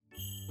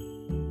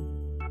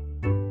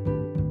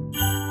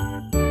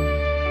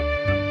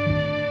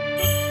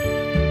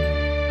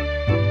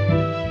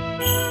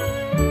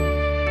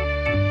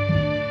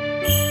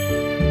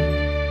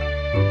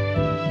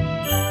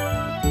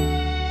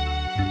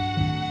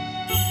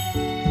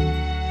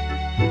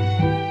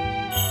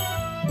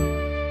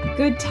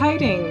Good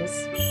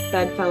tidings,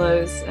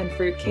 bedfellows and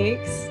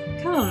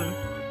fruitcakes. Come,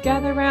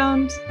 gather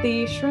round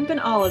the Shrimp and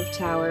Olive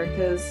Tower,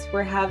 because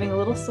we're having a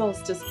little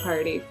solstice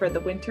party for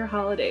the winter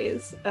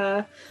holidays.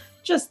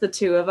 Just the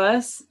two of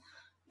us.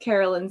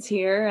 Carolyn's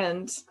here,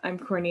 and I'm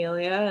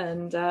Cornelia,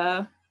 and,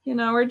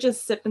 we're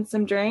just sipping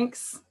some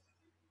drinks,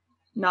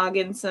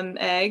 noggin some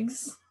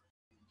eggs.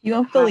 You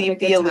won't believe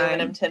the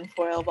aluminum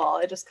tinfoil ball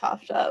I just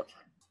coughed up.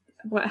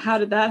 How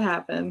did that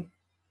happen?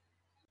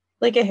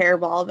 Like a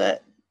hairball,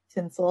 but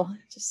tinsel.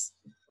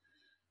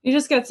 You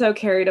just get so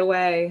carried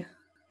away.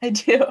 I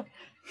do.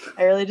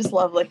 I really just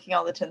love licking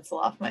all the tinsel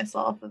off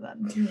myself, and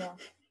then,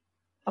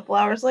 a couple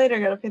hours later,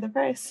 gotta pay the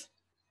price.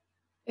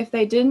 If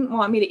they didn't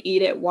want me to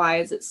eat it, why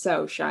is it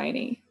so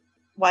shiny?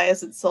 Why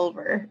is it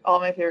silver? All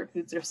my favorite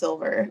foods are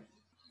silver.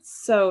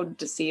 So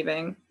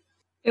deceiving.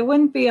 It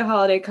wouldn't be a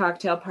holiday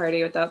cocktail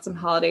party without some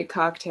holiday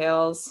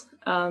cocktails.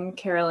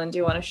 Carolyn, do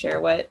you want to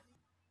share what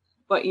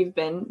you've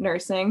been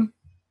nursing?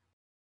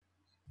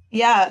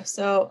 Yeah,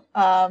 so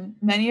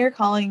many are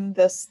calling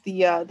this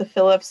the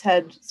Phillips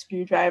head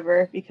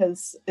screwdriver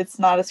because it's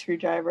not a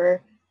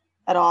screwdriver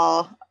at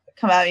all.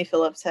 Come at me,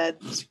 Phillips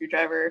head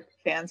screwdriver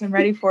fans. I'm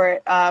ready for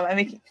it.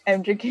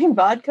 I'm drinking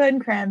vodka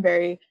and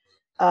cranberry,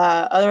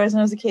 otherwise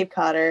known as a Cape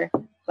Codder,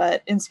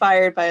 but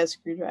inspired by a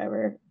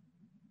screwdriver,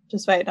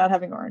 despite not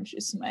having orange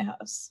juice in my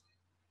house.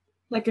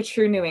 Like a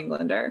true New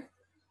Englander.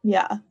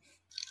 Yeah.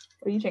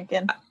 What are you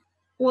drinking?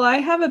 Well, I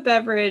have a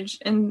beverage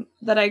and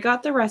that I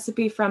got the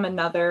recipe from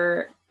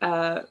another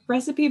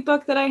recipe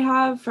book that I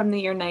have from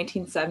the year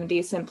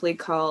 1970, simply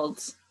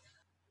called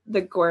The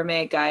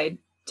Gourmet Guide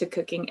to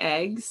Cooking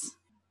Eggs.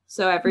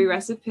 So every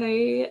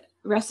recipe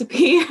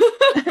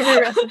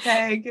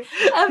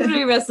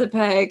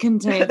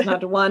contains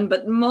not one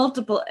but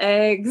multiple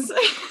eggs.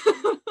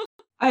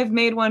 I've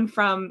made one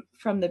from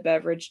the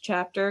beverage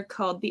chapter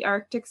called the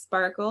Arctic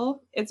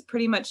Sparkle. It's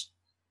pretty much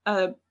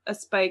a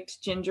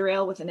spiked ginger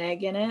ale with an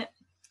egg in it.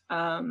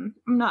 I'm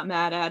not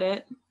mad at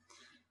it.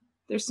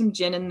 There's some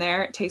gin in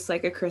there. It tastes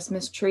like a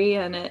Christmas tree,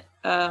 and it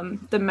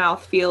the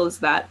mouthfeel is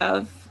that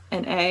of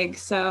an egg.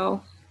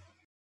 So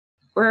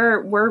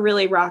we're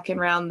really rocking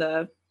around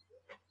the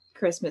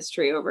Christmas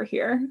tree over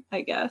here,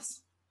 I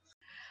guess.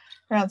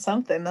 Around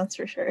something, that's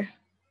for sure.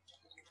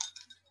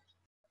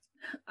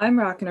 I'm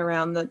rocking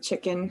around the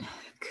chicken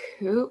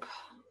coop.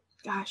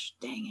 Gosh,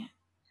 dang it.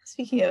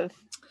 Speaking of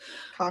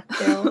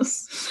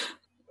cocktails,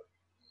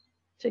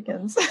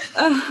 chickens.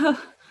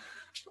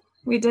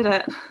 We did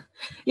it.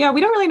 Yeah,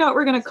 we don't really know what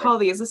we're going to call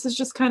these. This is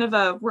just kind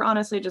of we're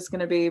honestly just going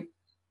to be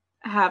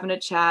having a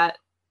chat,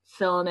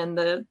 filling in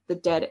the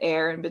dead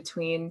air in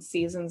between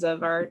seasons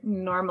of our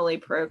normally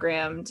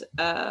programmed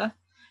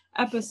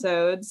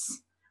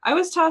episodes. I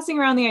was tossing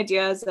around the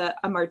idea as a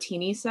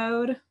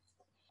martini-sode.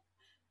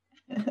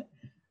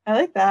 I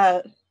like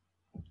that.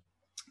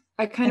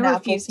 I kind of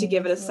refuse to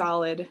give it a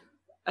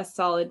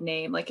solid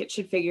name. Like, it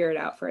should figure it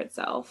out for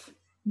itself.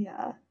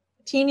 Yeah.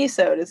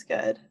 Teeny-sode is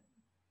good.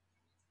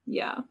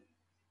 Yeah.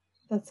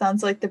 That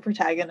sounds like the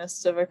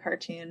protagonist of a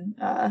cartoon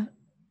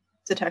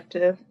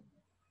detective.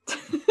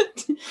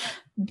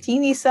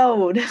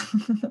 Teeny-sode.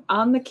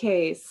 On the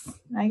case.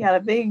 I got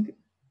a big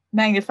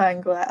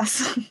magnifying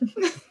glass.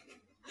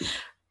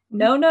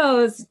 No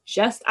nose,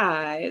 just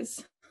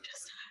eyes.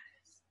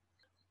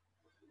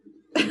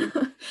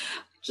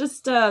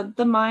 Just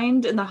the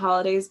mind in the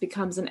holidays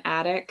becomes an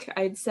attic,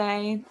 I'd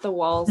say. The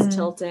walls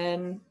tilt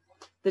in.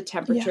 The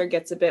temperature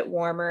gets a bit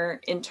warmer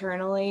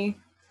internally.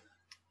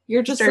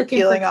 You're just start looking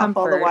peeling for comfort.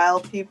 off all the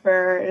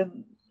wildpaper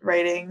and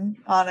writing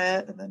on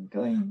it, and then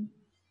going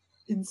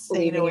insane.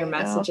 Leaving your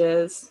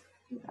messages.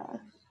 Yeah.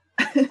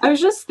 I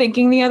was just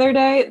thinking the other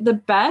day, the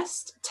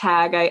best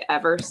tag I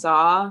ever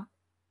saw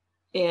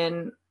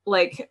in,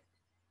 like,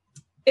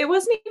 it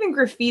wasn't even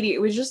graffiti.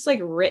 It was just like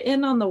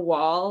written on the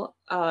wall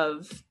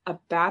of a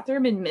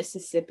bathroom in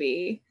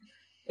Mississippi.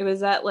 It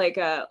was at like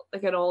an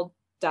old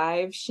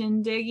dive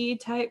shindiggy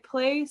type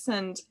place,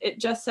 and it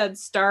just said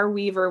Star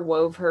Weaver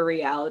wove her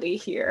reality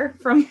here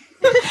from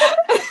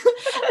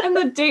and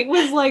the date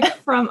was like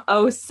from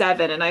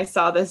 2007, and I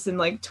saw this in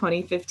like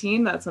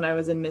 2015. That's when I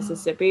was in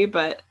Mississippi,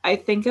 but I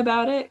think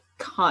about it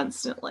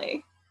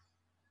constantly.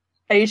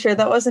 Are you sure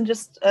that wasn't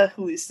just a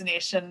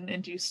hallucination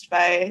induced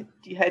by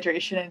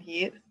dehydration and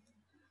heat?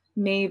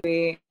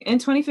 Maybe. In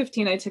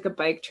 2015, I took a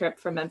bike trip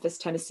from Memphis,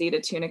 Tennessee to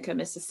Tunica,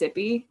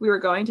 Mississippi. We were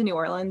going to New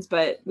Orleans,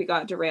 but we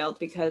got derailed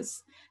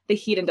because the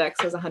heat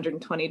index was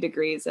 120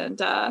 degrees, and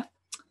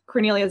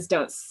Cornelia's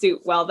don't suit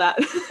well that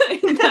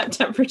in that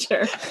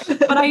temperature.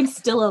 But I'm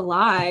still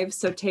alive,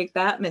 so take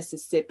that,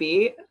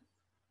 Mississippi.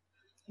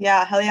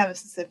 Yeah, hell yeah,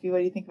 Mississippi. What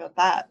do you think about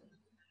that?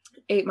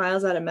 8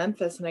 miles out of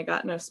Memphis, and I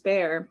got no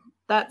spare.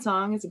 That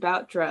song is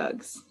about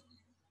drugs.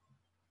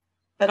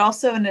 But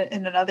also in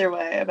another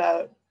way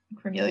about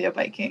Cornelia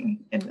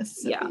biking in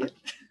Mississippi. Yeah,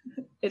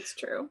 it's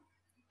true.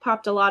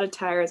 Popped a lot of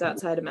tires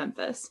outside of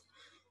Memphis.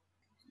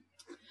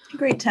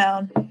 Great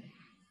town,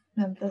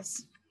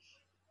 Memphis.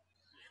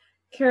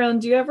 Carolyn,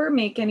 do you ever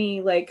make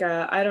any, like,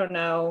 I don't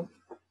know,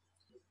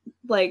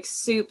 like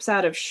soups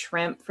out of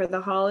shrimp for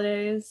the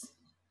holidays?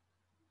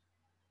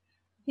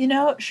 You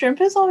know, shrimp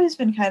has always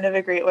been kind of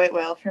a great white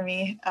whale for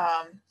me,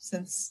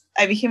 since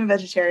I became a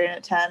vegetarian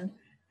at 10,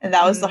 and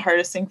that was the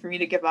hardest thing for me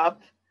to give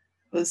up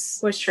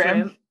was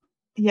shrimp.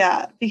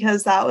 Yeah,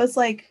 because that was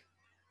like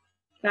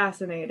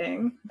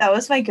fascinating. That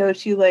was my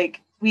go-to.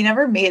 Like, we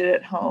never made it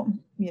at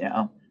home, you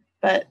know,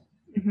 but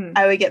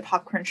I would get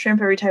popcorn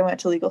shrimp every time I went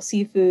to Legal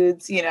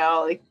Seafoods, you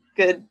know, like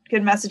good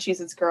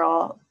Massachusetts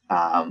girl.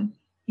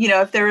 You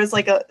know, if there was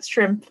like a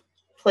shrimp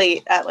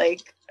plate at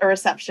like a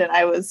reception,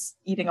 I was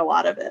eating a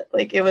lot of it.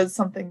 Like, it was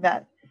something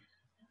that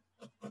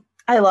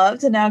I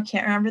loved, and now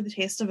can't remember the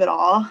taste of it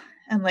all.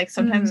 And like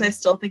sometimes I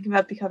still think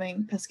about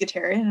becoming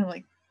pescatarian, and I'm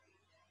like,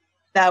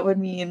 that would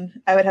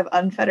mean I would have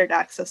unfettered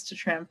access to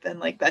shrimp, and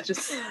like that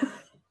just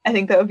I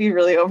think that would be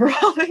really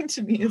overwhelming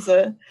to me as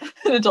an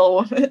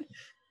adult woman.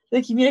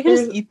 Like, you mean I can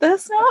just eat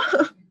this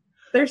now?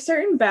 There's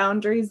certain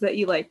boundaries that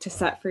you like to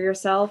set for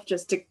yourself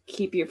just to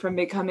keep you from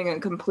becoming a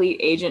complete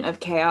agent of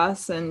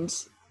chaos, and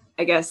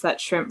I guess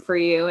that's shrimp for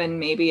you. And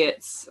maybe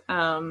it's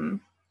oh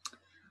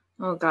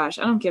gosh,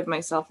 I don't give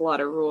myself a lot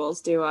of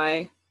rules, do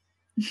I?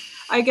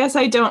 I guess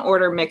I don't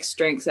order mixed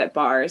drinks at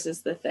bars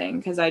is the thing,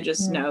 because I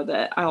just know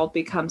that I'll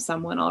become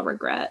someone I'll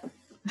regret.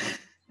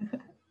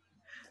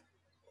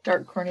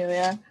 Dark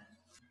Cornelia.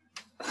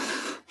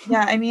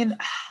 Yeah, I mean,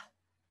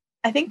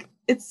 I think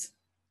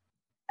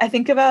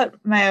about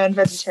my own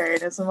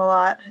vegetarianism a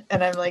lot,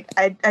 and I'm like,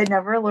 I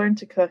never learned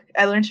to cook.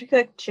 I learned to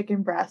cook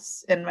chicken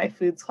breasts in my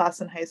foods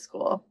class in high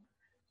school,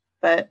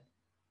 but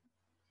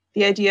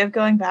the idea of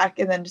going back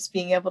and then just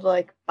being able to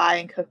like buy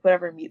and cook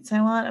whatever meats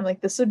I want, I'm like,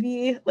 this would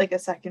be like a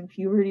second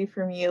puberty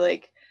for me.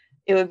 Like,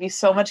 it would be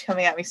so much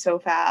coming at me so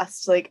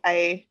fast. Like,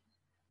 I'm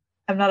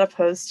not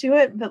opposed to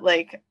it, but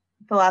like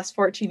the last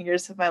 14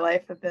 years of my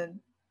life have been,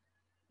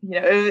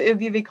 you know, it would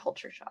be a big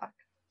culture shock.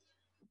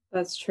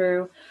 That's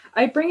true.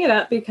 I bring it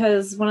up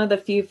because one of the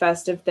few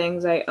festive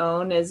things I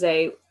own is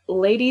a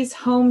Ladies'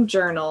 Home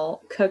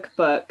Journal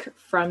cookbook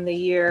from the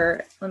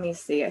year, let me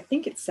see, I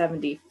think it's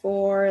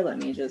 74. Let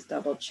me just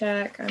double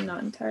check. I'm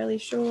not entirely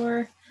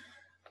sure.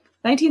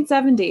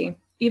 1970,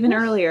 even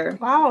earlier.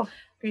 Wow.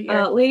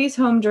 Ladies'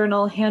 Home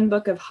Journal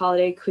Handbook of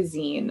Holiday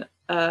Cuisine,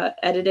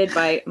 edited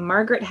by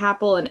Margaret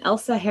Happel and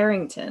Elsa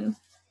Harrington.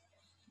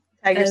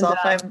 Tag yourself.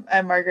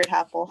 I'm Margaret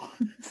Happel.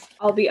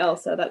 I'll be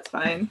Elsa. That's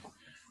fine.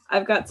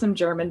 I've got some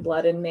German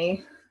blood in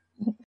me.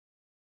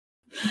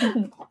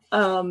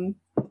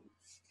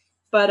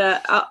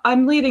 But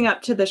I'm leading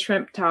up to the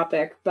shrimp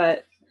topic,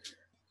 but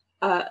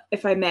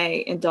if I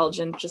may indulge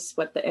in just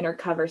what the inner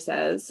cover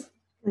says.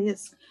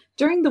 Please.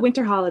 During the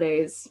winter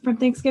holidays, from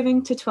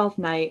Thanksgiving to Twelfth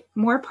Night,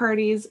 more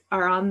parties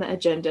are on the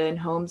agenda in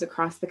homes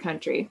across the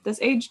country. This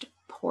aged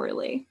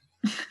poorly.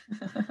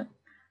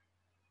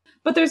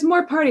 But there's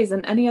more parties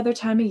than any other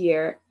time of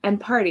year, and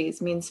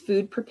parties means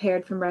food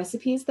prepared from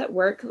recipes that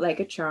work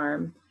like a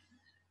charm.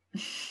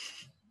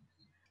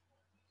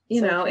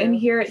 You know, in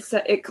here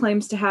it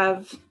claims to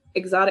have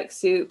exotic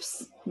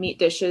soups, meat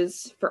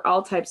dishes for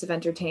all types of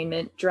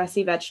entertainment,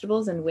 dressy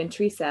vegetables, and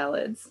wintry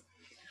salads.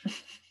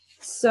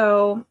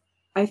 So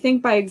I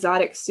think by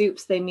exotic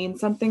soups, they mean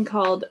something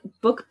called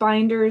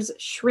Bookbinder's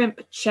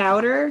Shrimp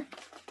Chowder.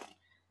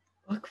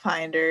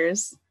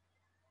 Bookbinders.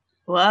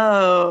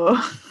 Whoa.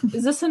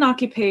 Is this an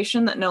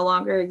occupation that no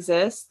longer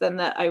exists and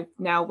that I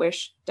now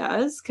wish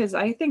does? Because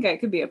I think I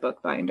could be a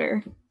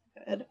bookbinder.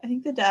 Good. I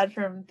think the dad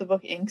from the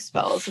book Ink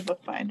Spell is a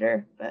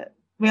bookbinder, but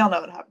we all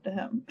know what happened to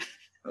him.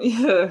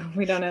 Yeah,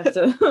 we don't have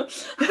to.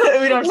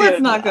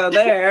 Let's not go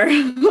there.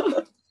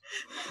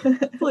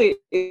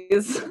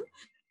 Please.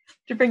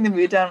 To bring the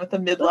mood down with a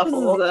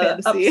mid-level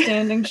fantasy.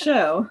 Upstanding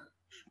show.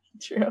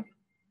 True.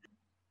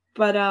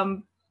 But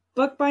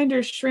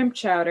Bookbinder's Shrimp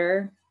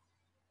Chowder.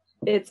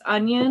 It's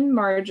onion,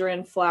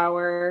 margarine,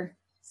 flour,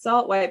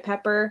 salt, white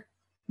pepper,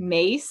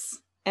 mace,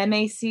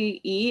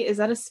 MACE. Is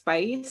that a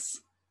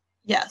spice?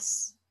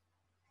 Yes.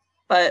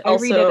 But I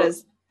read it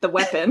as the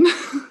weapon.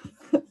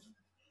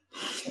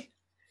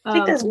 I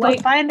think this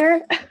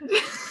Bookbinder.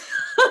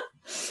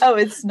 Oh,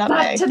 it's nutmeg.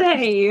 Not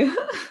today.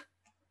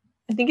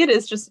 I think it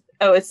is just,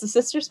 it's the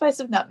sister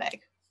spice of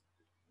nutmeg.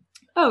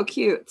 Oh,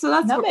 cute. So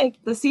that's nutmeg.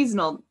 Where the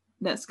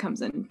seasonalness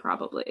comes in,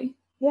 probably.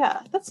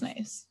 Yeah, that's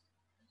nice.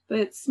 But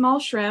it's small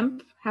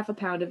shrimp, half a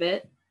pound of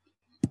it,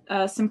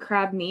 some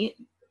crab meat,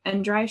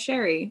 and dry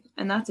sherry,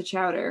 and that's a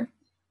chowder.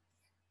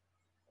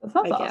 That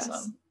sounds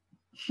awesome.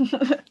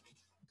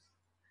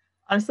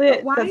 Honestly,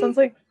 that sounds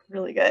like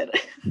really good.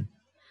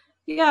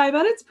 Yeah, I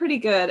bet it's pretty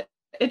good.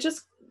 It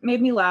just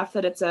made me laugh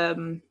that it's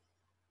the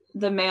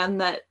man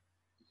that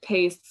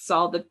pastes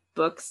all the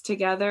books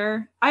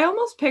together. I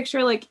almost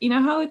picture, like, you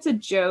know how it's a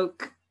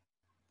joke.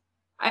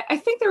 I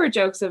think there were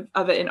jokes of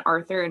it in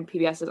Arthur and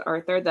PBS's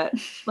Arthur that,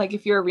 like,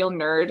 if you're a real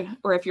nerd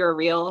or if you're a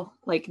real,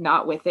 like,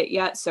 not with it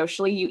yet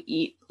socially, you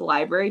eat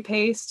library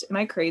paste. Am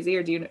I crazy,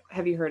 or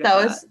have you heard of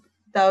that?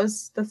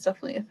 That's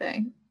definitely a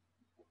thing.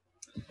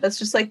 That's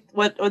just like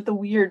what the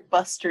weird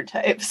Buster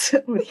types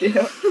would do.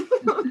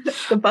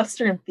 The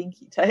Buster and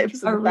Pinky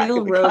types. A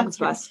real rogue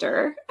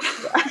Buster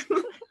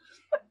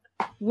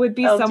would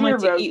be someone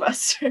to rogue eat.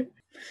 Buster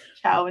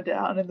chowing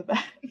down in the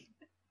back.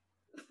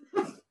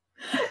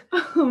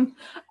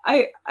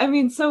 I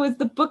mean, so is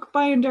the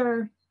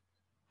bookbinder.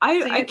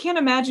 I can't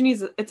imagine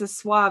it's a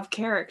suave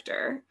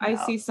character. No. I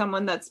see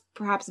someone that's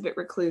perhaps a bit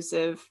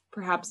reclusive,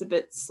 perhaps a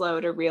bit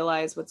slow to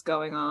realize what's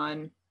going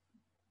on.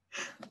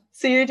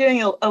 So you're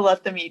doing a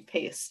let them eat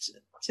paste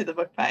to the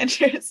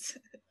bookbinders.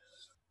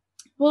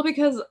 Well,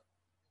 because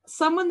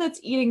someone that's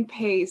eating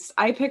paste,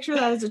 I picture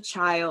that as a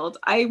child.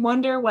 I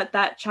wonder what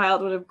that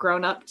child would have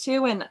grown up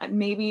to, and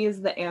maybe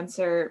is the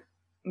answer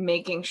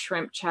making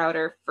shrimp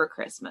chowder for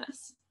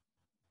Christmas.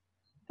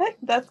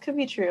 That could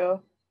be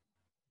true.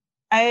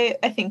 I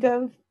think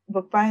of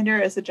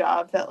bookbinder as a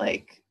job that,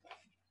 like,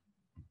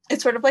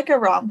 it's sort of like a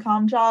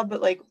rom-com job,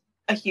 but like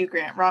a Hugh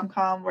Grant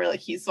rom-com where like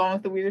he's the one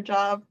with the weird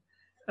job.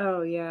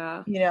 Oh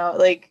yeah. You know,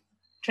 like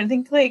trying to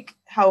think like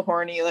how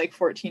horny like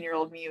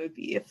 14-year-old me would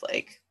be if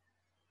like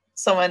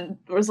someone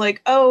was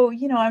like, oh,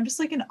 you know, I'm just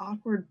like an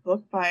awkward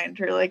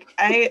bookbinder. Like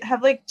I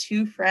have like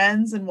 2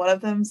 friends and one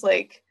of them's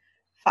like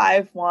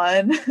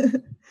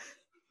 5'1".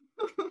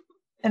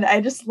 And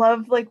I just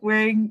love like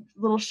wearing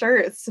little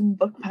shirts and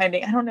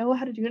bookbinding. I don't know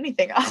how to do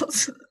anything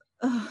else.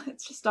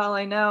 It's just all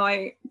I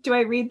know. Do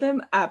I read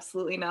them?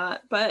 Absolutely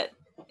not. But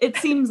it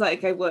seems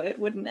like I would,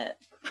 wouldn't it?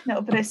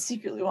 No, but I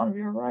secretly want to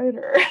be a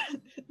writer.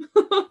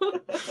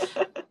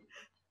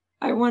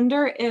 I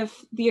wonder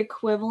if the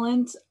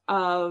equivalent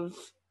of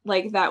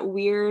like that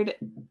weird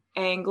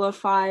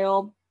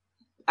Anglophile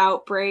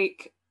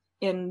outbreak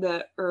in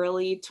the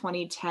early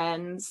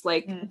 2010s,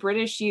 like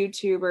British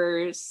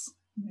YouTubers,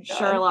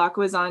 Sherlock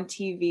was on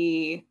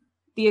TV.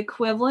 The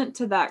equivalent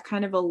to that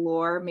kind of a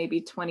lore,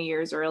 maybe 20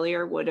 years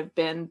earlier, would have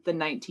been the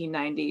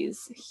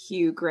 1990s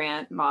Hugh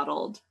Grant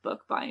modeled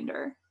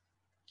bookbinder.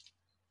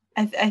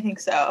 I think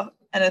so.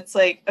 And it's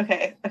like,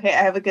 okay, I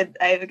have a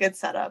good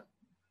setup.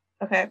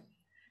 Okay.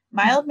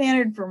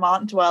 Mild-mannered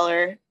Vermont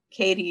dweller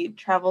Katie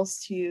travels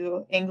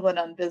to England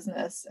on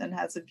business and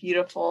has a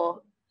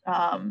beautiful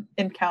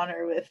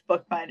encounter with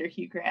bookbinder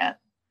Hugh Grant.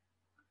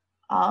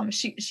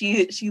 She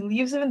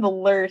leaves him in the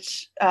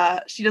lurch.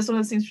 She does one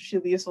of those things where she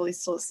leaves while he's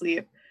still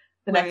asleep.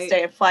 The next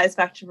day and flies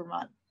back to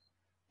Vermont.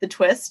 The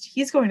twist,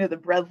 he's going to the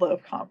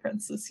Breadloaf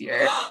conference this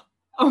year.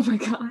 Oh my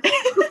god.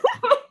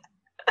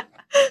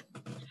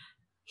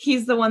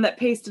 He's the one that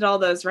pasted all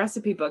those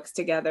recipe books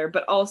together,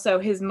 but also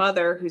his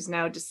mother, who's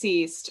now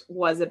deceased,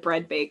 was a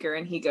bread baker,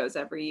 and he goes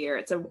every year.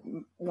 It's a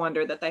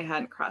wonder that they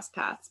hadn't crossed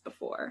paths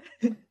before.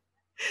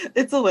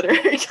 It's a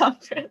literary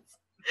conference.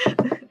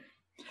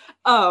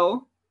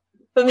 Oh.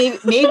 But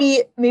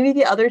maybe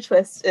the other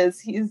twist is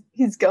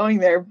he's going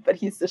there, but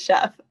he's the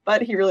chef,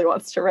 but he really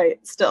wants to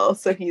write still,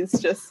 so he's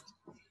just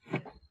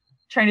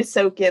trying to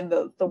soak in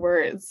the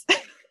words.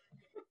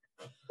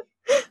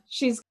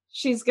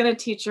 She's gonna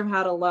teach him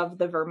how to love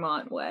the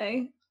Vermont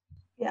way.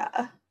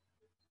 Yeah.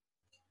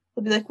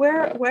 They'll be like,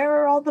 where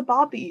are all the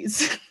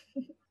bobbies?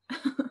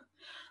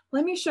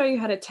 Let me show you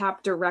how to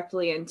tap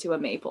directly into a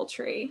maple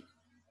tree.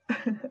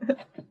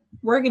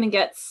 We're gonna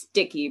get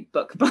sticky,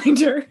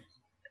 bookbinder.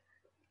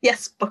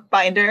 Yes,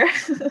 bookbinder.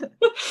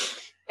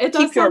 It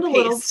does sound a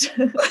little.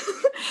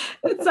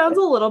 It sounds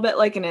a little bit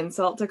like an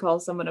insult to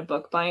call someone a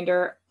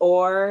bookbinder,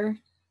 or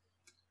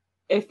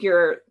if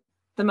you're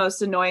the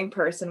most annoying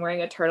person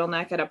wearing a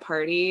turtleneck at a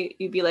party,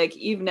 you'd be like,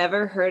 "You've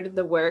never heard of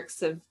the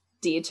works of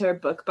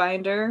Dieter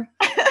Bookbinder?"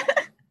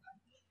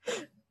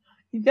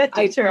 You've got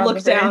Dieter I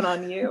look down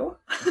on you.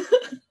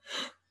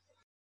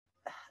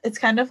 It's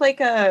kind of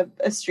like a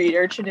street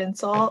urchin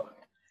insult.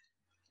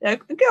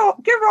 Like, get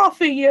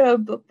off of you,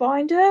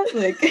 bookbinder.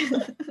 Like,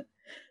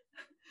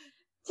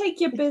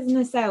 take your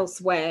business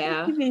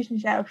elsewhere. Take your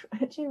business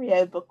elsewhere.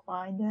 Cheerio,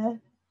 bookbinder.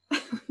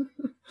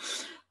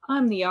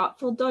 I'm the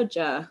Artful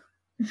Dodger.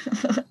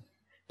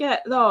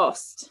 Get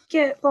lost.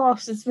 Get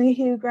lost. It's me,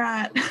 Hugh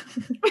Grant.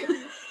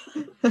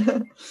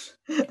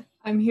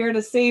 I'm here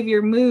to save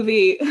your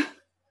movie.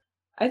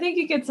 I think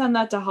you could send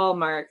that to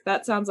Hallmark.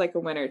 That sounds like a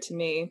winner to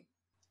me.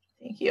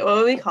 Thank you. What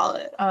would we call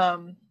it?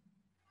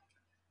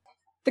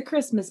 The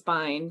Christmas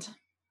Bind.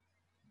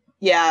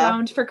 Yeah.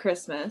 Bound for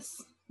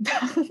Christmas.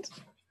 The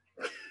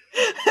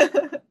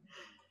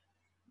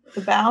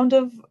bound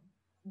of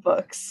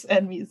books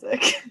and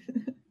music.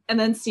 And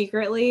then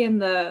secretly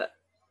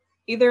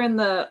either in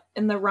the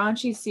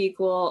raunchy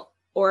sequel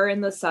or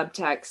in the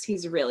subtext,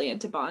 he's really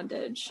into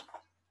bondage.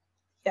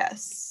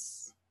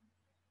 Yes.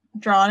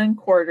 Drawn and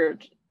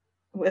quartered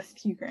with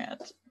Hugh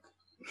Grant.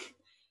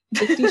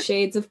 50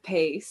 Shades of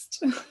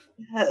Paste.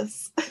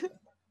 Yes.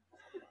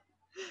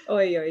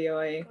 Oi, oi,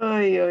 oi.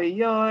 Oi,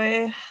 oi,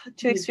 oi.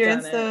 To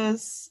experience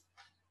those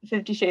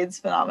 50 Shades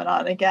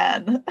phenomenon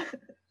again.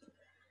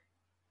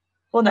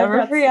 We'll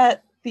never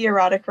forget the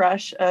erotic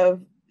rush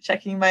of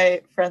checking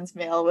my friend's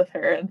mail with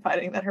her and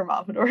finding that her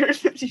mom had ordered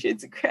 50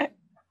 Shades of Grey.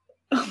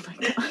 Oh my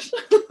gosh.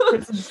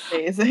 This is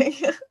amazing.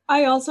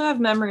 I also have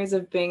memories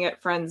of being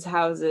at friends'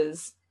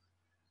 houses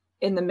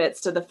in the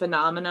midst of the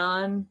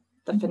phenomenon,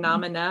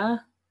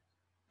 phenomena.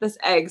 This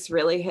egg's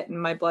really hitting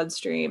my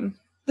bloodstream.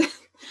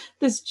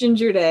 This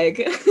gingered egg.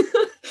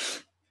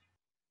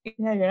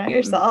 Yeah, you're not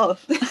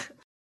yourself.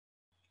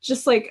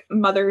 just like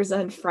mothers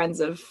and friends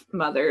of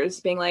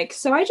mothers being like,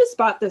 so I just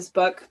bought this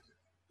book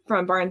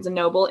from Barnes and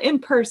Noble in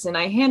person.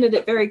 I handed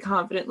it very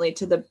confidently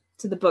to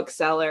the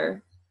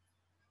bookseller.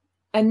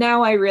 And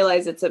now I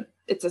realize it's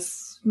a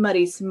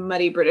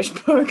smutty British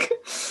book.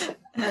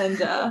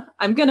 And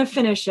I'm gonna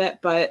finish it,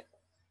 but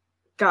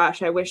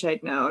gosh, I wish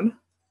I'd known.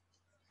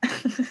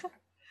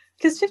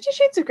 Because 50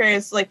 Shades of Grey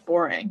is like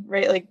boring,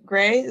 right? Like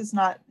gray is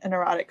not an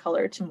erotic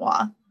color to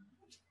moi.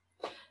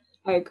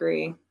 I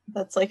agree.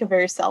 That's like a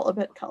very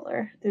celibate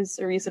color. There's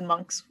a reason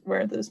monks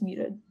wear those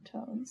muted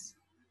tones.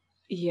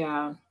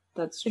 Yeah,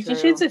 that's true.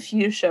 50 Shades of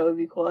Fuchsia would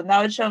be cool. And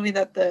that would show me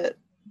that the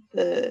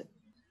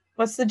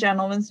what's the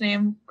gentleman's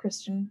name?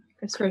 Christian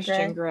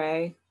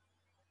Grey.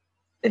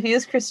 If he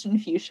was Christian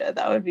Fuchsia,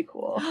 that would be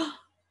cool.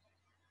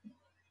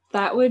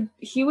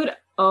 He would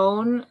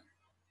own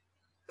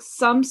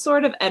some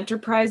sort of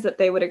enterprise that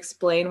they would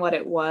explain what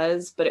it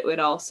was, but it would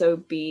also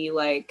be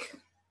like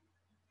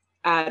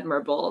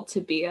admirable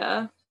to be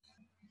a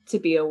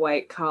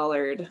white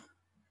collared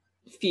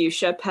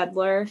fuchsia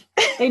peddler.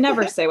 They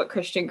never say what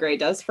Christian Grey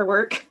does for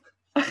work.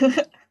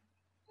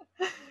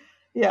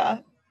 Yeah.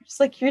 Just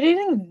like, you're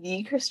dating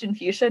the Christian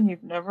Fuchsia and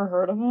you've never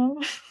heard of him?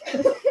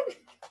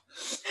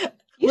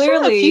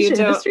 Clearly you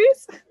don't.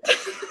 Industries?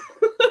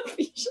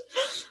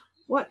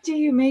 What do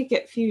you make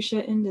at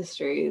Fuchsia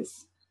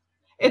Industries?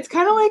 It's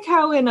kind of like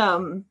how in I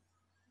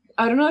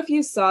don't know if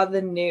you saw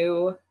the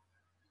new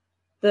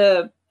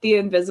the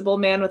Invisible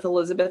Man with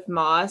Elizabeth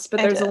Moss, but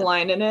there's a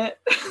line in it.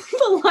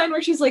 The line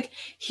where she's like,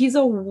 he's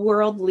a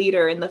world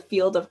leader in the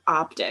field of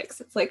optics.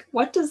 It's like,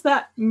 what does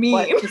that mean?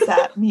 What does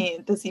that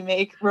mean? Does he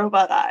make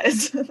robot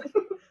eyes?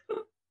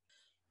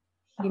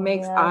 He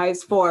makes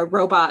eyes for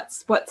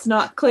robots. What's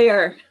not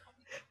clear?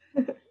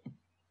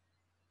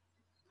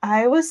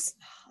 That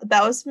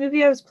was a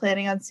movie I was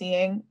planning on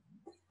seeing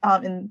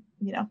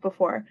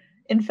before.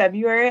 In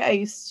February, I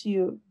was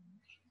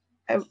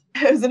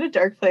in a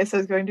dark place. I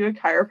was going to a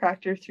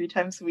chiropractor 3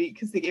 times a week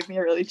because they gave me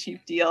a really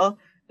cheap deal. And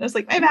I was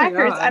like, my back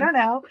hurts. I don't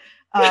know.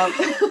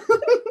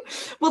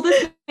 Will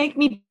this make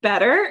me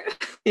better?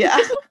 Yeah.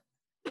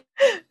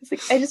 It's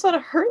like, I just want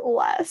to hurt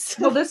less.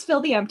 Will this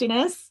fill the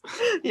emptiness?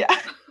 Yeah.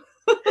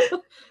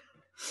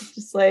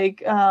 Just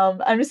like,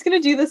 I'm just going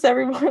to do this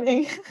every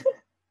morning.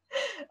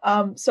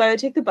 So I would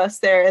take the bus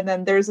there, and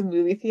then there's a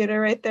movie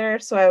theater right there.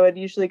 So I would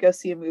usually go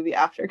see a movie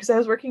after because I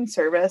was working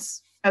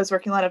service. I was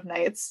working a lot of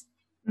nights.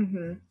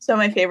 Mm-hmm. So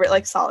my favorite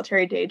like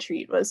solitary day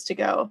treat was to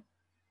go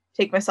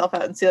take myself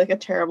out and see like a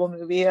terrible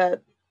movie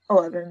at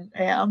 11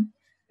 a.m.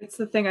 It's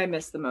the thing I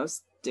miss the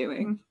most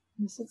doing.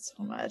 I miss it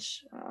so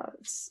much.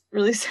 It's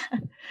really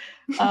sad.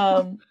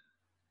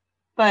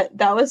 But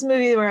that was a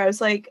movie where I was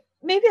like,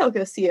 maybe I'll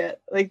go see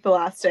it like the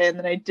last day, and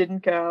then I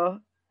didn't go.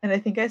 And I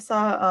think I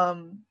saw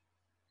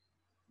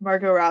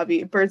Margot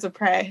Robbie, Birds of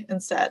Prey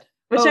instead.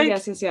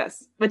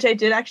 Yes. Which I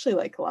did actually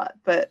like a lot,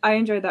 but I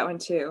enjoyed that one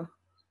too.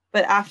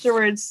 But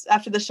afterwards,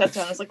 after the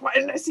shutdown, I was like, why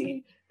didn't I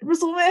see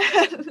Invisible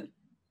Man?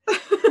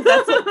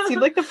 That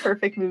seemed like the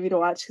perfect movie to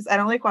watch because I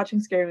don't like watching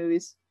scary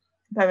movies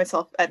by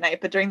myself at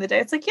night. But during the day,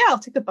 it's like, yeah, I'll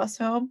take the bus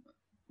home,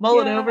 mull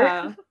it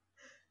over.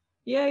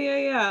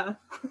 Yeah.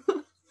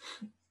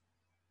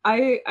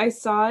 I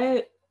saw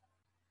it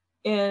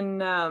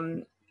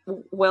in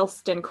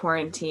whilst in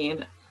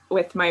quarantine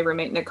with my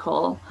roommate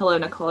Nicole. Hello,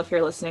 Nicole, if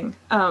you're listening.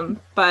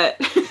 But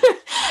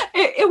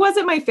it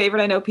wasn't my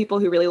favorite. I know people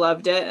who really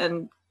loved it,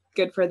 and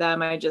good for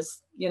them. I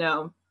just,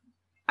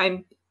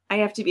 I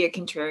have to be a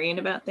contrarian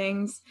about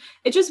things.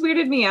 It just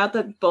weirded me out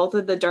that both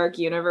of the Dark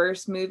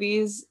Universe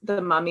movies,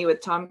 The Mummy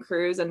with Tom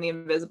Cruise and The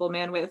Invisible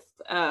Man with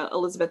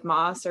Elizabeth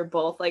Moss, are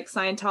both like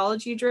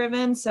Scientology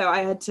driven. So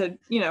I had to,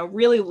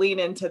 really lean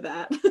into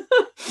that.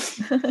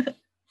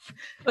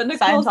 But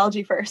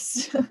Scientology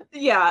first.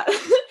 Yeah.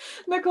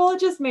 Nicole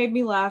just made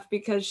me laugh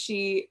because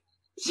she's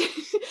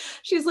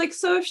like,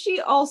 so if she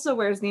also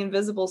wears the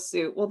invisible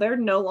suit, will there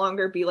no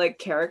longer be like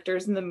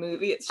characters in the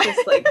movie? It's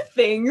just like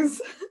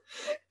things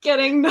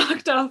getting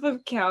knocked off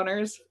of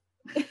counters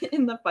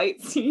in the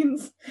fight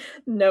scenes.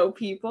 No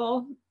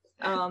people.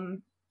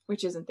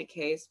 Which isn't the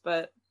case,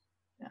 but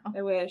no.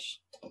 I wish.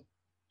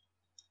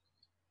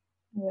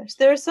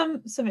 There were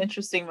some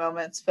interesting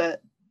moments,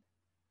 but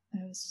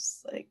I was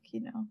just like,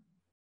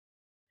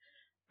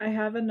 I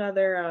have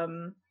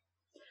another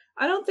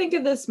I don't think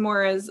of this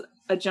more as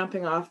a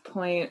jumping off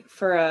point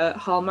for a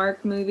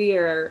Hallmark movie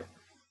or,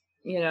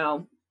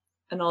 an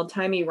old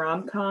timey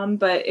rom-com,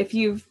 but if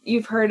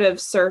you've heard of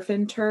Surf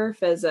and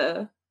Turf as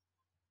a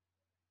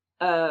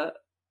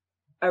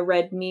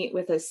red meat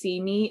with a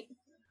sea meat.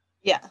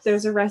 Yes.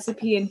 There's a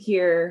recipe in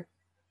here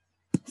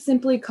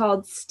simply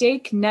called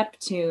Steak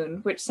Neptune,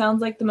 which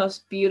sounds like the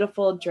most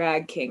beautiful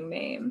drag king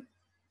name.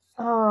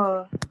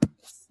 Oh,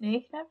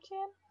 Snake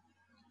Neptune?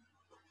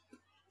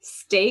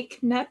 Steak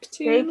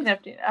Neptune? Steak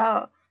Neptune.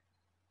 Oh.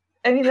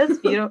 I mean, that's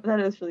beautiful. That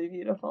is really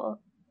beautiful.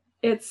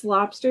 It's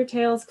lobster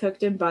tails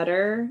cooked in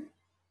butter,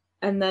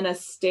 and then a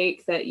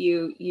steak that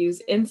you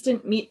use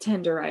instant meat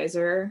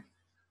tenderizer,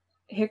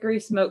 hickory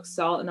smoked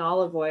salt, and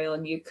olive oil,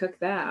 and you cook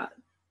that.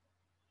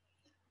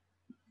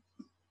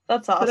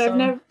 That's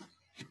awesome.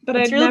 But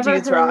it's I've real never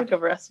dudes heard rock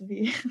of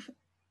recipe.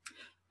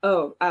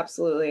 Oh,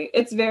 absolutely.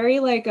 It's very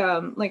like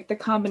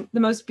the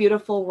most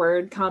beautiful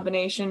word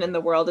combination in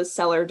the world is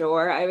cellar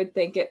door. I would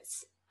think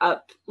it's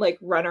up, like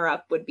runner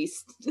up would be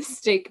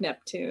steak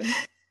Neptune.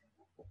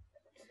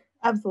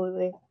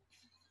 Absolutely.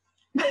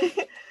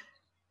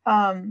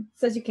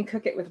 Says you can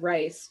cook it with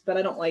rice, but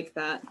I don't like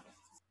that.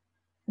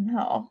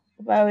 No.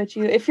 Why would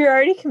you? If you're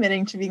already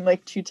committing to being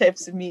like 2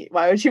 types of meat,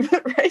 why would you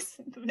put rice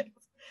in the mix?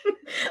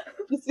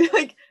 Just be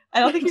like, I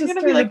don't think you're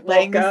gonna be like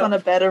laying this on a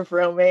bed of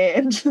romaine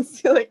and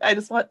just be like, I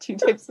just want 2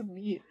 types of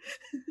meat.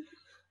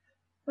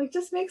 Like,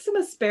 just make some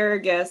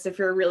asparagus if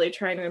you're really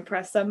trying to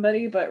impress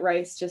somebody, but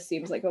rice just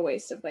seems like a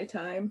waste of my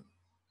time.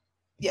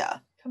 Yeah.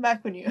 Come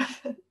back when you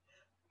have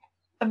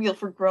a meal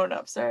for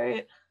grown-ups, all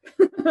right?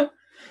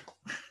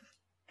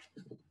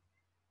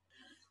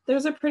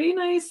 There's a pretty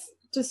nice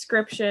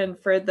description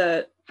for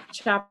the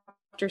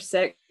chapter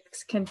 6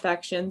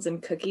 confections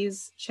and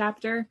cookies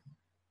chapter. It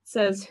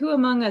says, who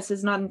among us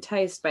is not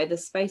enticed by the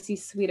spicy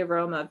sweet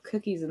aroma of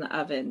cookies in the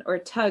oven or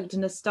tugged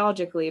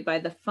nostalgically by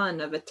the fun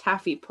of a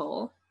taffy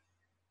pull?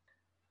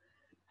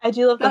 I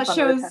do love the fun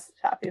of a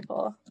taffy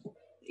pull.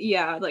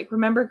 Yeah, like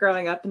remember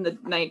growing up in the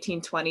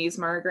 1920s,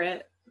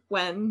 Margaret,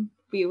 when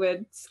we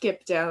would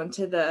skip down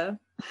to the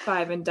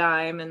Five and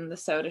Dime and the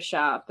soda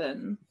shop,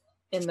 and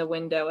in the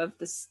window of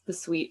the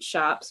sweet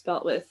shop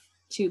spelt with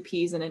 2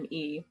 P's and an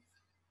E,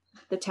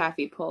 the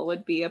taffy pull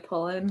would be a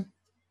pull-in.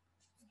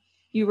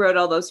 You wrote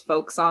all those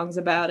folk songs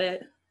about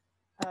it.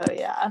 Oh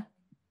yeah.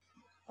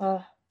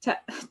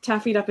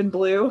 Taffied up in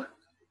blue.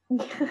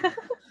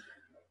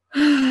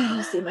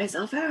 I'll see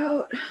myself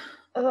out.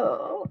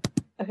 Oh.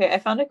 Okay, I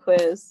found a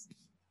quiz.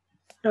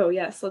 Oh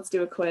yes, let's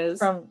do a quiz.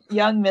 From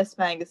Young Miss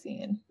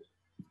Magazine.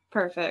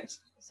 Perfect.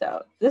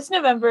 So, this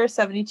November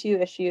 72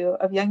 issue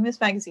of Young Miss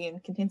Magazine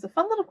contains a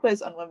fun little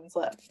quiz on women's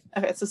lib.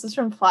 Okay, so this is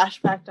from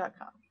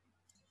flashback.com.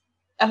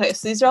 Okay,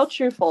 so these are all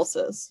true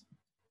falses.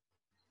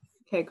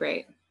 Okay,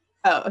 great.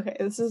 Oh, okay,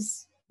 this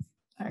is...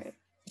 Alright.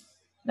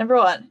 Number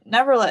 1,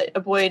 never let a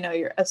boy know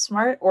you're as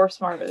smart or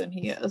smarter than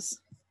he is.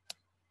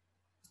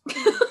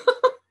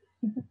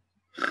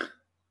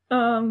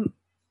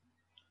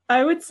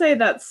 I would say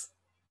that's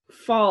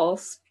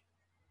false,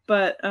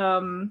 but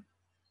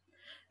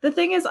the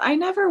thing is, I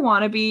never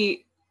want to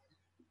be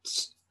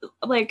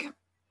like,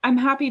 I'm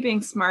happy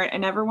being smart. I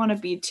never want to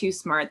be too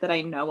smart that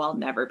I know I'll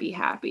never be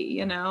happy,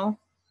 you know?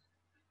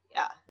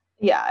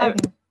 Yeah. I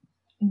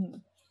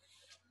mean,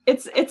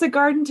 it's a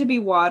garden to be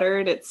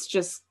watered.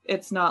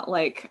 It's not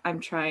like I'm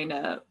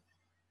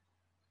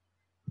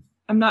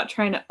not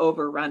trying to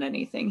overrun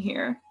anything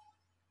here.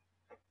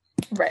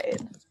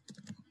 Right.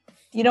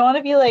 You don't want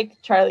to be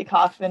like Charlie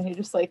Kaufman, who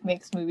just like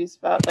makes movies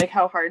about like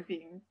how hard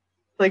being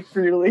like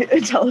brutally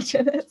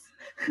intelligent is.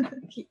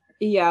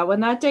 Yeah,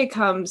 when that day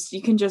comes,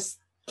 you can just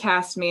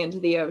cast me into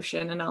the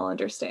ocean and I'll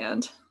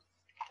understand.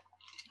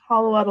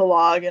 Hollow out a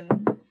log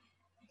and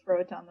throw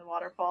it down the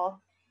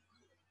waterfall.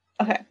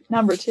 Okay,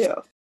 number 2.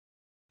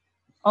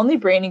 Only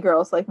brainy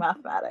girls like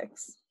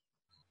mathematics.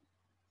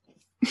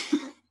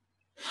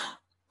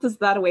 Does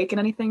that awaken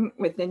anything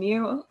within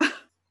you?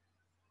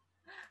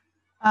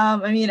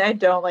 I mean, I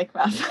don't like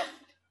math.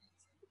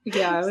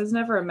 Yeah, I was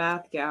never a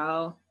math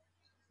gal.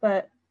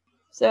 But,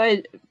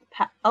 so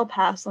I'll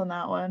pass on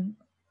that one.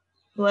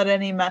 Let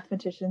any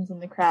mathematicians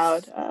in the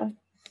crowd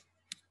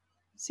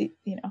see,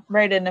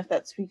 write in if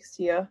that speaks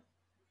to you.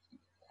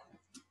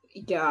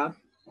 Yeah.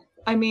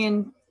 I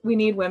mean, we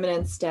need women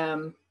in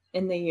STEM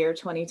in the year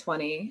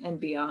 2020 and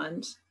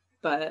beyond,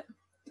 but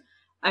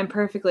I'm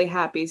perfectly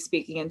happy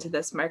speaking into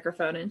this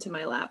microphone, into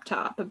my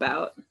laptop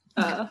about,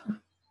 I'm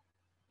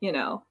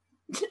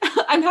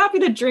happy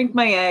to drink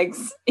my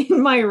eggs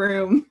in my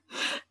room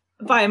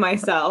by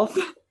myself.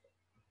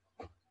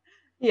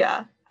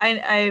 Yeah.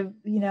 I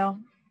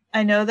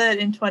know that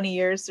in 20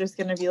 years there's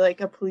going to be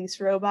like a police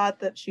robot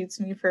that shoots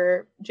me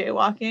for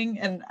jaywalking,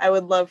 and I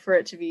would love for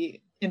it to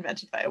be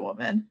invented by a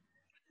woman.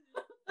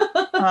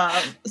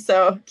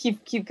 So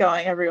keep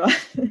going, everyone.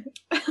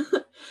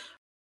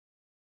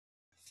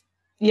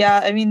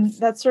 Yeah, I mean,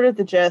 that's sort of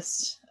the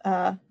gist.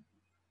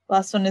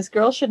 Last one is,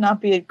 girls should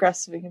not be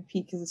aggressive and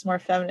compete because it's more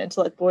feminine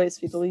to let boys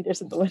be the leaders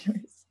and the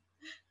winners.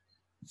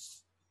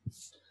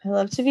 I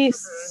love to be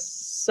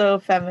so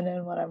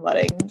feminine when I'm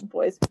letting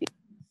boys be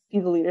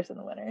the leaders and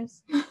the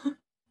winners.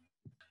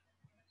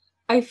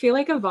 I feel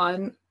like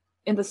Yvonne,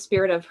 in the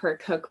spirit of her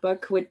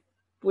cookbook,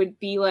 would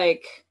be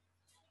like,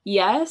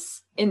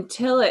 yes,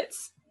 until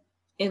it's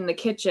in the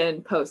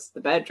kitchen post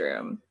the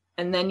bedroom.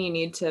 And then you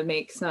need to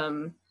make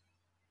some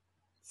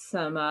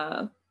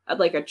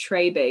like a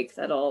tray bake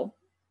that'll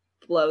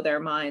blow their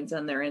minds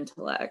and their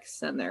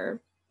intellects and their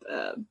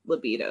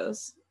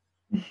libidos.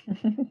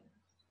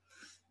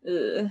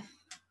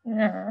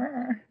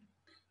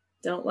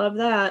 Don't love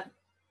that.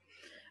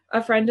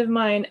 A friend of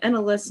mine and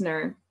a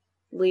listener,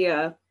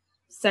 Leah,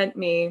 sent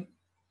me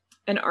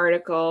an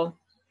article.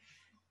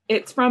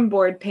 It's from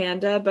Bored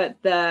Panda, but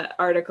the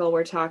article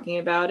we're talking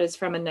about is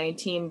from a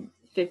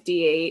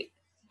 1958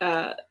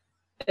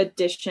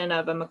 edition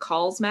of a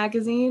McCall's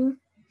magazine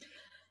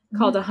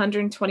called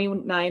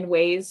 129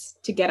 Ways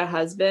to Get a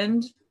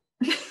Husband.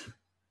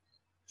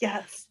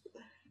 Yes.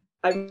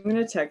 I'm going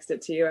to text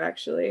it to you,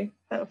 actually.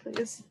 Oh,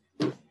 please.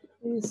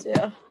 Please do.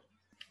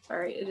 All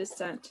right, it is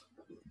sent.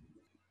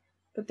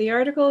 But the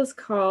article is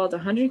called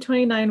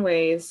 129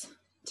 Ways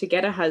to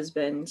Get a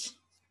Husband.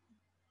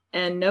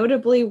 And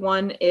notably,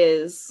 one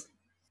is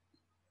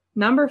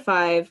number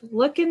 5,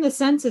 look in the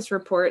census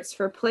reports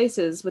for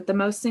places with the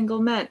most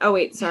single men. Oh,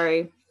 wait,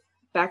 sorry.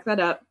 Back that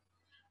up.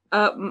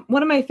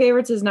 One of my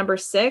favorites is number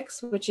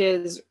 6, which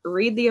is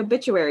read the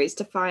obituaries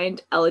to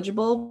find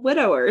eligible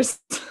widowers.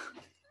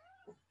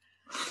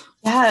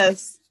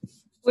 Yes.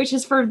 Which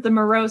is for the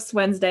morose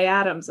Wednesday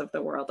Addams of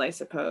the world, I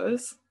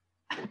suppose.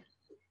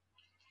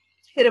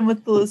 Hit him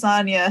with the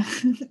lasagna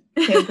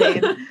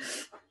campaign.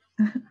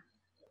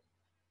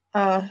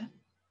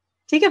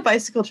 Take a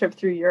bicycle trip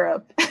through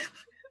Europe.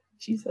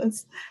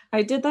 Jesus.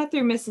 I did that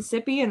through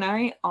Mississippi and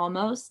I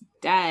almost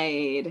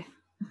died.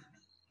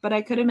 But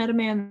I could have met a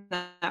man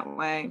that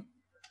way.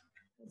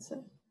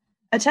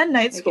 Attend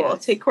night school.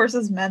 Take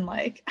courses men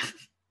like.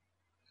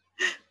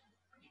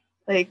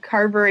 Like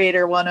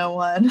Carburetor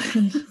 101.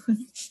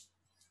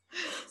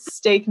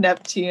 Steak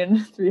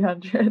Neptune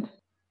 300.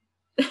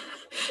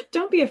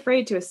 Don't be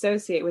afraid to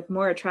associate with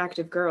more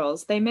attractive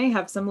girls. They may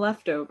have some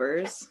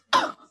leftovers.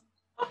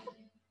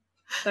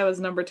 That was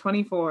number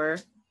 24.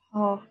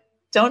 Oh,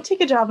 don't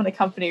take a job in a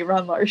company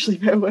run largely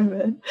by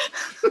women.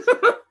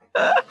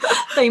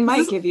 They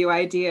might give you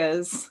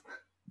ideas.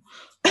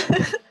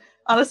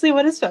 Honestly,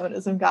 what has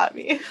feminism got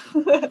me?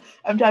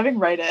 I'm diving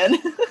right in.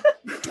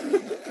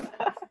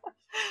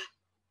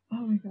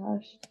 Oh my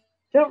gosh.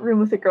 Don't room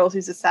with a girl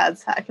who's a sad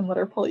sack and let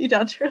her pull you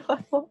down to her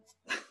level.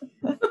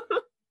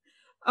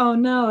 Oh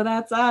no,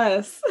 that's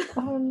us.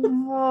 Oh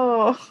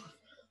no.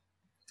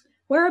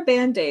 We're a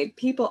Band-Aid.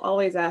 People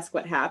always ask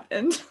what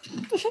happened.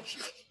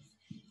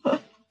 Oh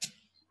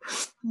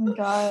my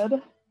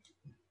god.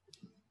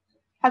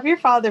 Have your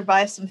father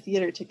buy some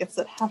theater tickets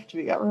that have to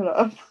be got rid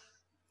of.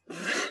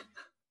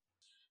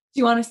 Do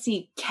you want to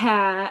see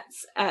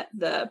Cats at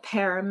the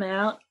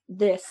Paramount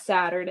this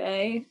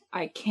Saturday?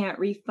 I can't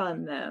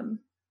refund them.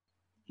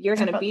 You're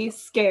going to be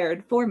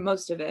scared for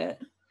most of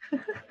it.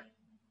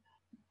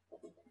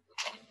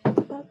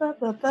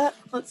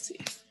 Let's see.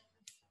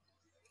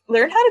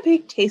 Learn how to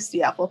bake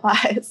tasty apple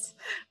pies.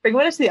 Bring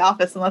one into the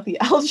office and let the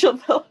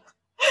eligible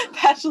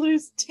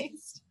bachelors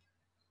taste.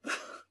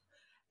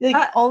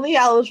 Only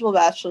eligible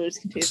bachelors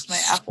can taste my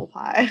apple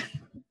pie.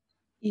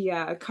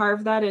 Yeah,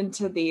 carve that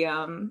into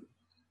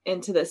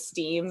the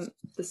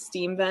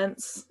steam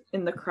vents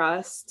in the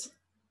crust.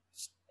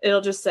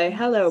 It'll just say,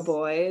 "Hello,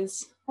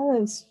 boys."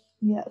 Hello,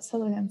 yes,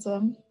 hello,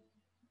 handsome.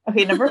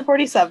 Okay, number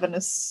 47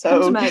 is so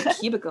Come to my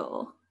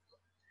cubicle.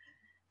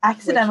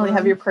 Accidentally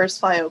have your purse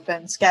fly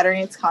open,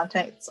 scattering its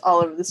contents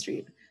all over the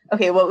street.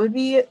 Okay, what would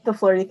be the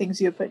flirty things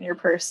you would put in your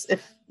purse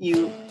if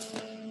you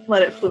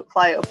let it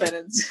fly open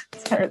and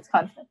scatter its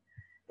content?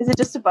 Is it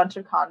just a bunch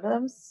of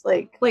condoms?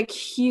 Like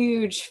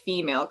huge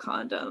female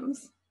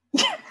condoms.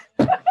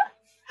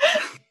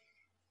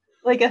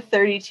 Like a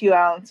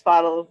 32-ounce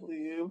bottle of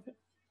lube.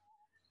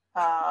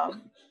 I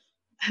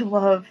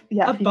love,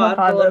 a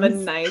bottle condoms. Of a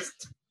nice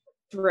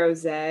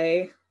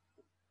rosé.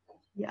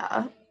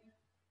 Yeah.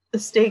 The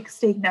steak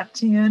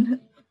Neptune.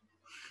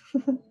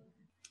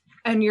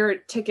 And your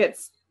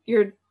tickets,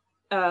 your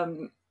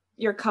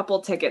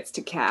couple tickets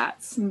to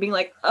Cats, and being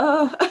like,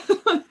 oh,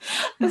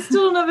 I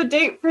still don't have a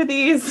date for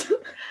these.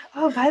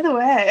 Oh, by the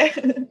way.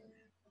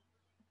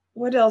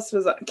 What else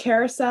was on?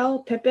 Carousel,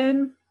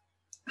 Pippin.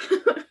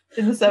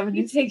 In the 70s.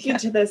 We take you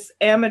to this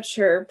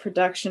amateur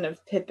production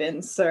of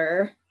Pippin,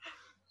 sir.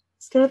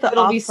 Let's go to the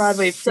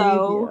off-Broadway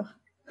preview.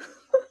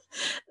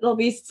 It'll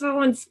be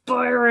so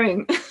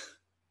inspiring.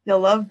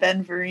 You'll love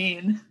Ben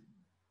Vereen.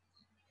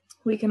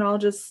 We can all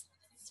just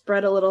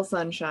spread a little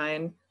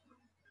sunshine.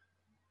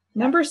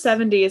 Number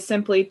 70 is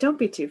simply, don't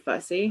be too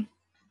fussy.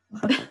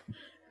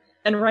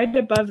 And right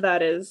above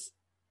that is,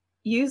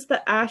 use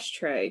the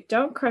ashtray.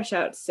 Don't crush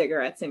out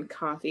cigarettes in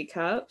coffee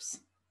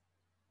cups.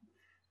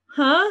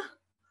 Huh?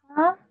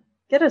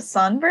 Get a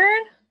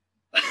sunburn?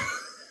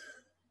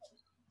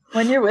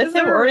 When you're with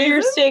him, order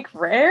your steak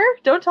rare?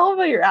 Don't tell him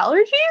about your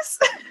allergies?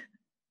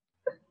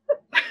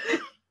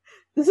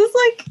 This is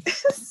like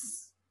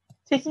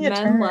taking a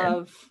turn. Men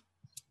love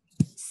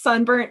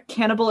sunburnt,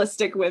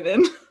 cannibalistic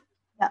women.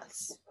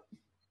 Yes.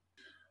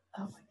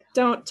 Oh my god.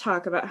 Don't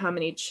talk about how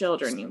many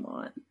children you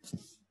want.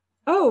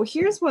 Oh,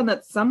 here's one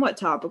that's somewhat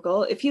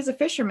topical. If he's a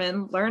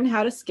fisherman, learn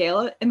how to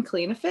scale it and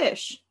clean a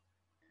fish.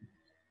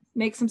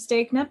 Make some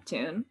steak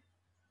Neptune.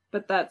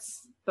 But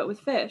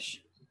with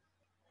fish.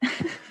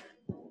 Find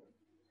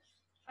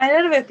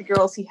out about the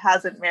girls he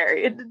hasn't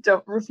married.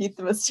 Don't repeat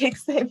the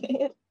mistakes they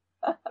made.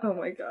 Oh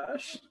my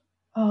gosh.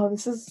 Oh,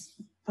 this is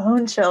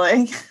bone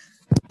chilling.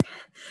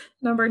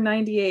 Number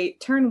 98,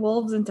 turn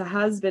wolves into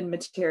husband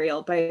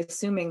material by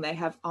assuming they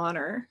have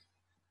honor.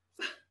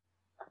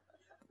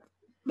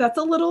 That's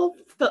a little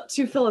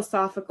too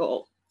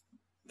philosophical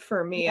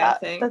for me, I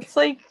think. That's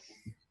like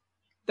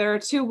There are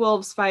two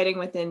wolves fighting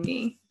within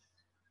me.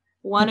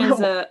 One is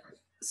a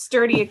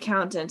sturdy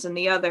accountant and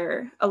the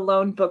other a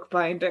lone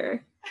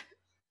bookbinder.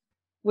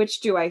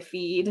 Which do I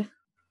feed?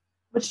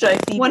 Which do I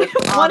feed? One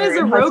is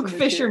a rogue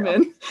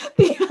fisherman.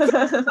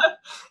 A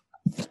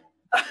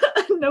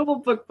noble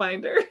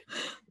bookbinder.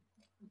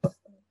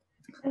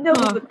 A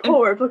noble but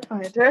poor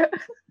bookbinder.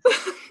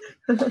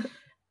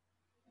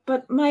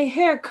 But my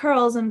hair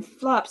curls and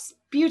flops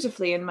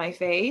beautifully in my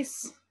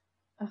face.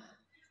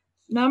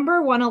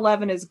 Number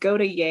 111 is go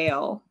to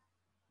Yale.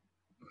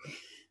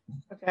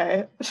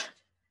 Okay.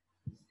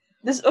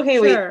 Sure.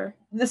 Wait.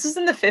 This is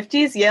in the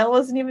 50s. Yale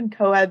wasn't even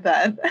co-ed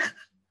then.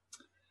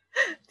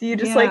 Do you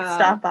just like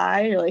stop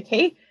by? You're like,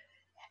 hey,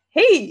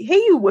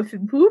 you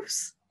whiffin'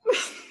 poofs.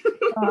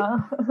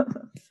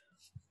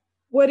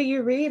 What are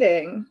you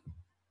reading?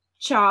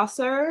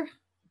 Chaucer?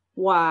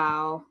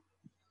 Wow.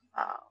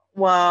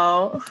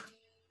 Wow.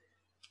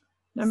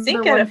 Number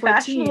Sink at a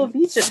fashionable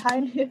beach at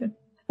high noon.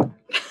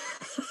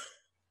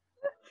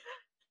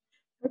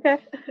 Okay.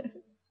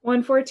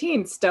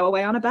 114, stow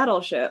away on a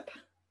battleship.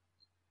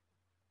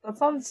 That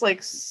sounds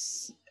like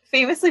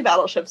famously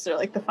battleships are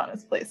like the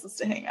funnest places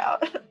to hang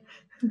out.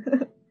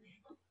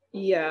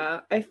 Yeah,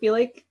 I feel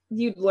like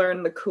you'd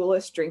learn the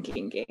coolest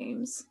drinking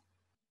games.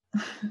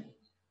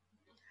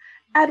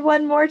 Add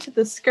one more to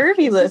the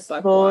scurvy list,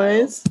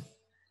 boys.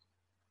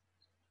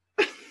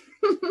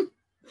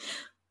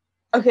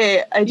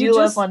 Okay, I do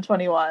love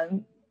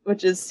 121,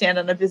 which is stand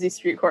on a busy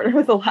street corner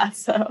with a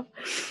lasso.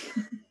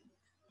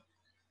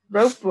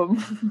 Rope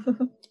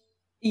them.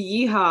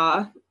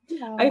 Yeehaw.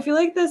 Yeah. I feel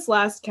like this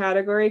last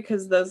category,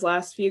 because those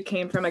last few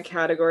came from a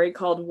category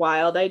called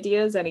Wild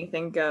Ideas,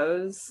 Anything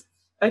Goes.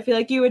 I feel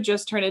like you would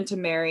just turn into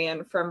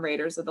Marion from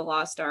Raiders of the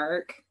Lost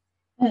Ark.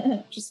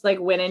 Just like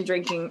winning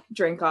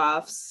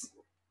drink-offs.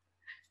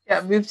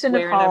 Yeah, move to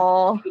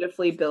Nepal. A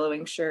beautifully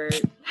billowing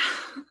shirt.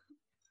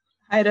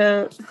 I'd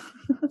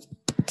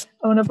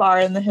own a bar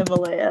in the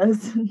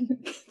Himalayas.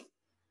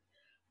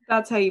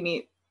 That's how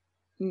you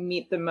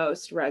meet the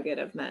most rugged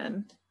of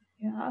men.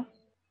 Yeah.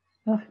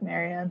 Oh,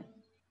 Marianne.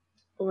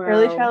 Wow.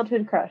 Early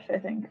childhood crush, I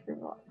think,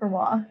 for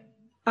moi.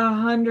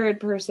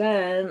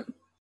 100%.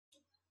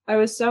 I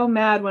was so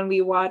mad when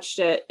we watched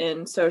it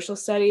in social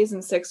studies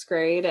in 6th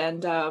grade,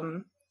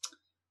 and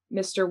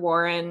Mr.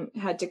 Warren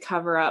had to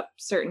cover up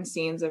certain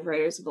scenes of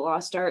Raiders of the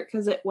Lost Ark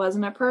because it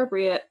wasn't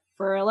appropriate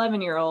for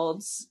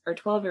 11-year-olds or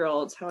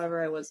 12-year-olds,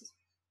 however I was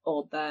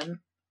old then.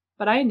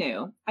 But I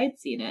knew. I'd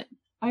seen it.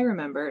 I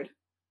remembered.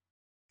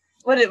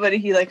 What did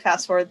he like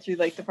fast forward through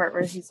like the part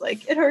where he's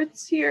like, it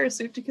hurts here,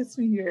 so you have to kiss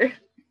me here?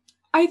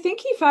 I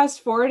think he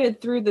fast forwarded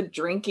through the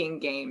drinking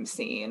game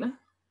scene.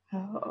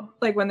 Oh.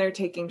 Like when they're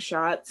taking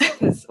shots,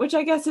 which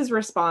I guess is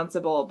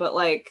responsible, but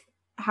like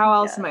how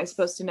else am I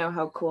supposed to know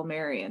how cool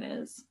Marion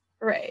is?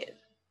 Right.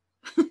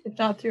 If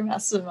not through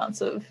massive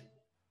amounts of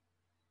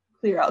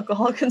clear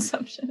alcohol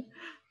consumption.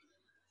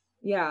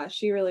 Yeah,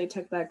 she really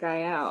took that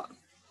guy out.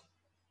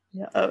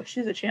 Yeah. Oh,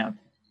 she's a champ.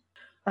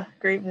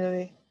 Great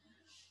movie.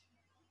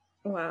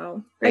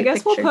 Wow. I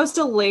guess we'll post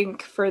a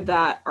link for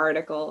that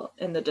article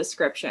in the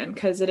description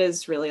because it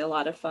is really a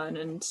lot of fun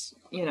and,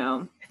 you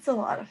know. It's a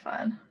lot of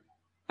fun.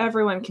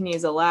 Everyone can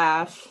use a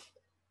laugh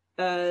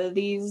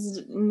these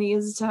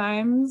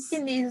times.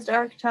 In these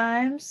dark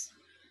times.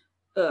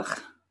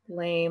 Ugh.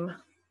 Lame.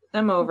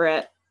 I'm over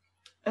it.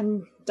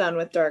 I'm done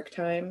with dark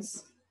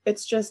times.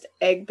 It's just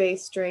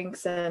egg-based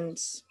drinks and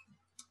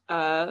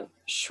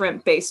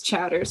shrimp-based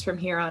chowders from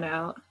here on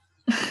out.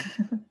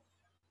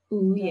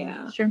 Ooh,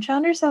 yeah. Shrimp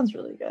chowder sounds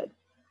really good.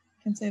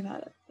 I can say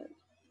that. But...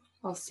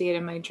 I'll see it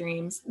in my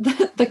dreams.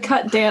 The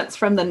cut dance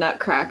from the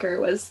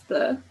Nutcracker was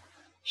the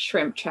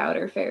shrimp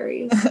chowder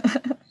fairies.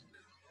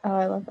 Oh,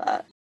 I love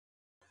that.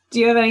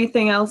 Do you have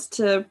anything else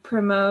to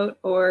promote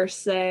or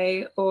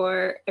say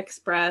or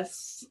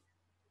express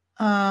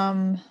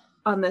on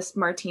this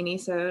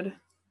martini-sode?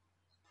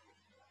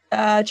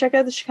 Check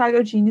out the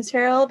Chicago Genius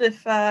Herald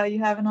if you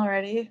haven't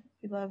already.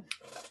 We love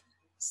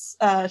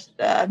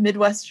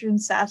Midwestern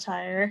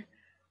satire.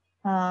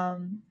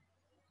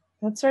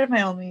 That's sort of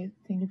my only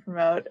thing to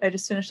promote. I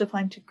just finished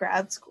applying to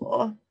grad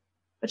school,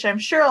 which I'm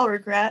sure I'll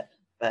regret,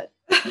 but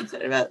I'm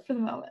excited about it for the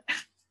moment.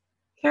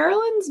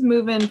 Carolyn's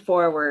moving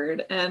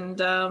forward, and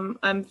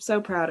I'm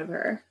so proud of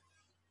her.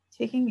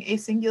 Taking a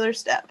singular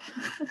step.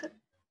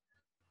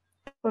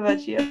 What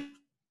about you?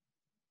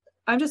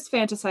 I'm just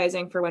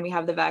fantasizing for when we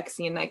have the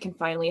vaccine, I can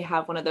finally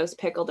have one of those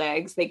pickled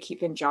eggs they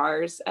keep in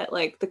jars at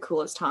like the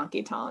coolest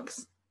honky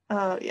tonks.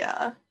 Oh,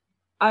 yeah.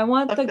 I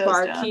want the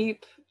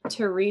barkeep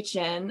to reach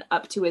in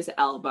up to his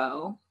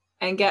elbow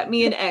and get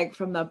me an egg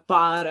from the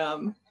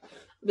bottom.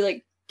 Be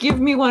like, give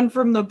me one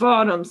from the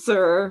bottom,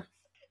 sir.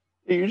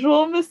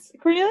 Usual, Miss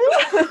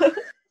Cornelia?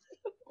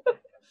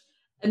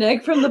 An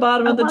egg from the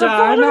bottom of the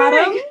jar,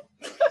 madam.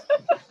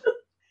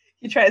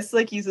 He tries to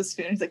like use a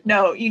spoon. He's like,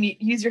 no, you need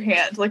use your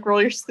hand. Like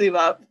roll your sleeve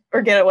up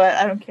or get it wet.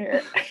 I don't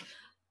care.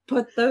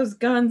 Put those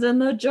guns in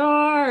the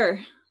jar.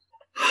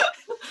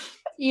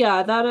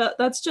 Yeah,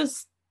 that's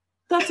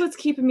what's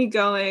keeping me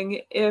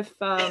going. If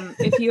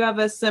you have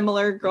a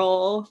similar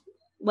goal,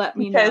 let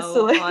me Okay, know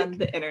so, like- on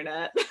the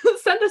internet.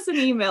 Send us an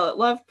email at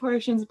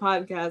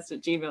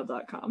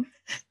loveportionspodcast@gmail.com.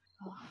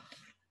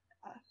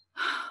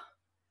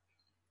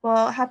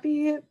 Well,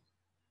 happy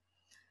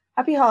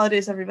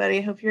holidays,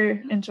 everybody. Hope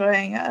you're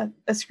enjoying a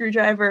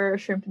screwdriver or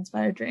shrimp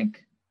inspired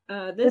drink.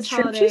 This Would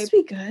shrimp holiday, juice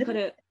be good? put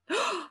it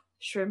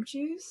shrimp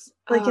juice?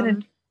 Like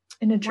in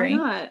a drink?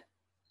 Why not?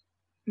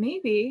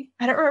 Maybe.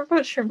 I don't remember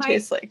what shrimp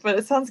tastes like, but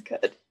it sounds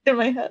good in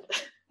my head.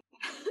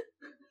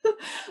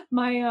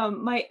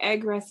 My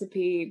egg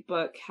recipe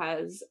book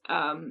has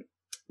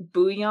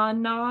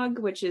bouillon nog,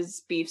 which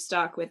is beef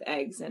stock with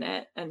eggs in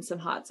it and some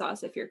hot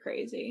sauce if you're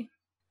crazy.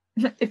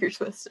 If you're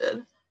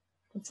twisted.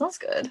 That sounds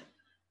good.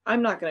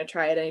 I'm not going to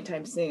try it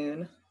anytime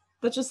soon.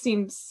 That just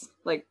seems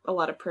like a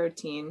lot of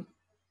protein.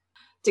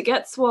 To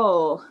get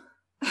swole.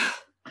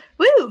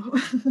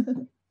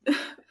 Woo!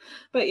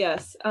 But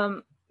yes,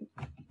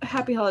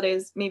 happy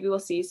holidays. Maybe we'll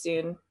see you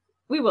soon.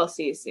 We will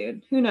see you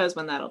soon. Who knows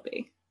when that'll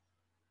be.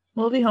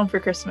 We'll be home for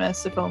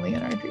Christmas, if only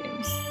in our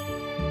dreams.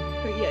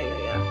 But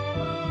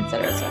yeah.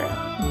 Etc., etc.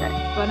 Okay.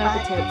 Bon Bye.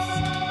 appetits.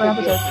 Bon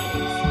Good appetits.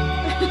 meal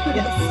planings.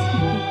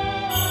 Yes.